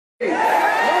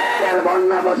রক্তের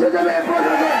বন্যা বসে যাবে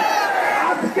প্রশাসন।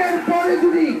 আজকের পরে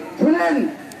যদি শুনেন,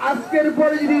 আজকের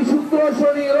পরে যদি শুক্র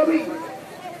শনি রবি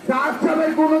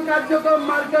সাহেবের কোন কার্যক্রম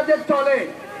মার্কেটে চলে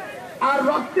আর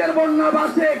রক্তের বন্যা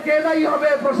বাসে, কে দায়ী হবে?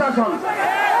 প্রশাসন।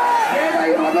 কে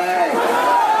দায়ী হবে?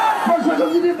 প্রশাসন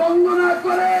যদি বন্ধ না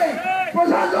করে,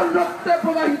 প্রশাসন রক্তে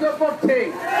প্রবাহিত করছে।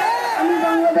 আমি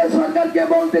বাংলাদেশ সরকারকে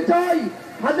বলতে চাই,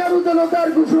 হাজারো জনতার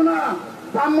ঘোষণা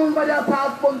ব্রাহ্মণবাড়িয়া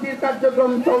সাতপন্থীর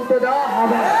কার্যক্রম চলতে দেওয়া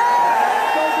হবে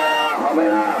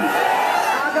না।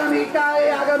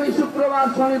 আগামী শুক্রবার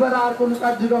শনিবার আর কোন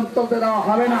কার্যক্রম চলতে দেওয়া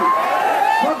হবে না।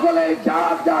 সকলে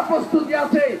যার যা প্রস্তুতি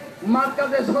আছে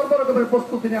মার্কাজে সর্বরকমের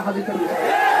প্রস্তুতি নিয়ে হাজির করবে।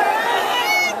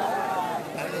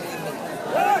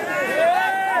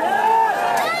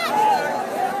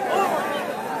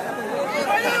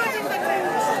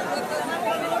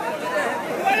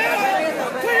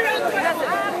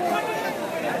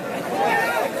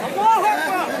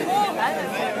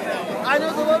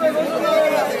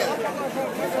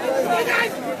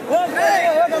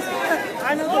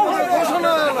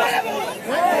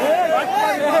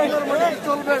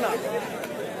 চলবে না।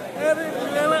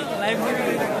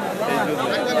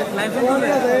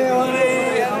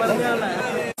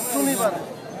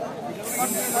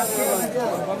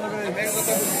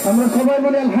 আমরা সবাই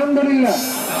বলি আলহামদুলিল্লাহ,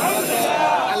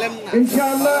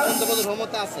 ইনশাআল্লাহ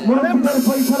মুরব্বীদের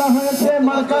ফয়সালা হয়েছে,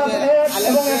 মার্কাজ এক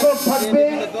এবং একক থাকবে।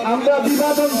 আমরা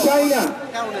বিভাজন চাই না।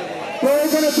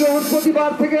 প্রয়োজনে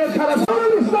বৃহস্পতিবার থেকে সারা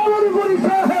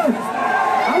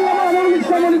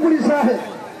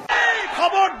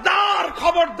খবরদার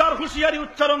খবরদার হুঁশিয়ারি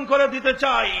উচ্চারণ করে দিতে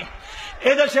চাই,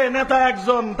 এদেশে নেতা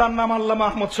একজন, তার নাম আল্লামা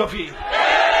আহমদ শফি।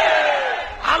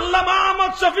 আল্লামা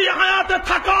আহমদ শফি হায়াতে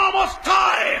থাকা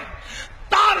অবস্থায়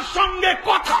তার সঙ্গে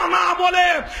কথা না বলে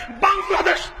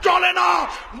বাংলাদেশ চলে না,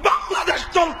 বাংলাদেশ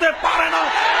চলতে পারে না,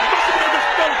 বাংলাদেশ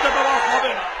চলতে দেওয়া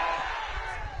হবে না।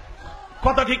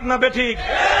 কথা ঠিক না বেঠিক?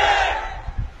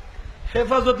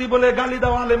 হেফাজতি বলে গালি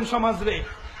দাও আলেম সমাজ রে,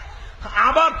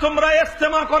 আবার তোমরা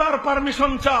ইজতেমা করার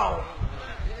পারমিশন চাও।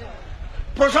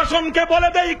 প্রশাসনকে বলে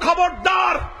দেই,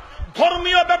 খবরদার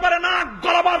ধর্মীয় ব্যাপারে নাক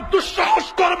গলাবার দুঃসাহস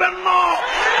করবেন না,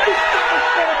 দুঃসাহস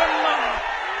করবেন না।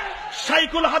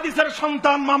 শাইখুল হাদিসের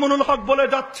সন্তান মামুনুল হক বলে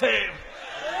যাচ্ছে,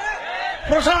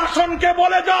 প্রশাসনকে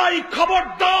বলে যাই,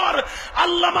 খবরদার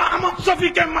আল্লামা আহমদ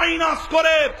শফিকে মাইনাস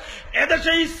করে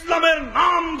এদেশে ইসলামের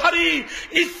নামধারী,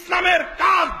 ইসলামের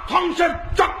কাজ ধ্বংসের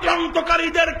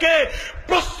চক্রান্তকারীদেরকে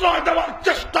প্রশ্রয় দেওয়ার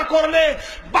চেষ্টা করলে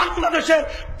বাংলাদেশের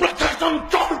প্রশাসন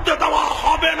চলতে দেওয়া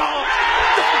হবে না,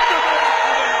 চলতে দেওয়া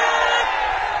হবে না।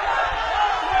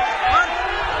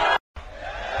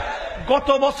 গত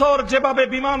বছর যেভাবে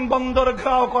বিমানবন্দর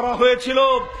ঘেরাও করা হয়েছিল,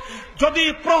 যদি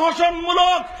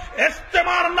প্রহসনমূলক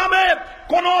ইজতেমার নামে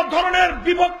কোন ধরনের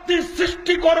বিভক্তি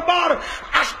সৃষ্টি করবার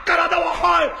আশকারা দেওয়া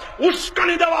হয়,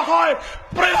 উস্কানি দেওয়া হয়,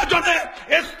 প্রয়োজনে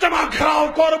ইজতেমা ঘেরাও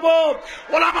করব,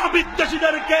 ওলামা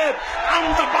বিদ্বেষীদেরকে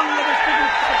আমরা বাংলাদেশ থেকে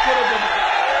উৎখাত করে দেব।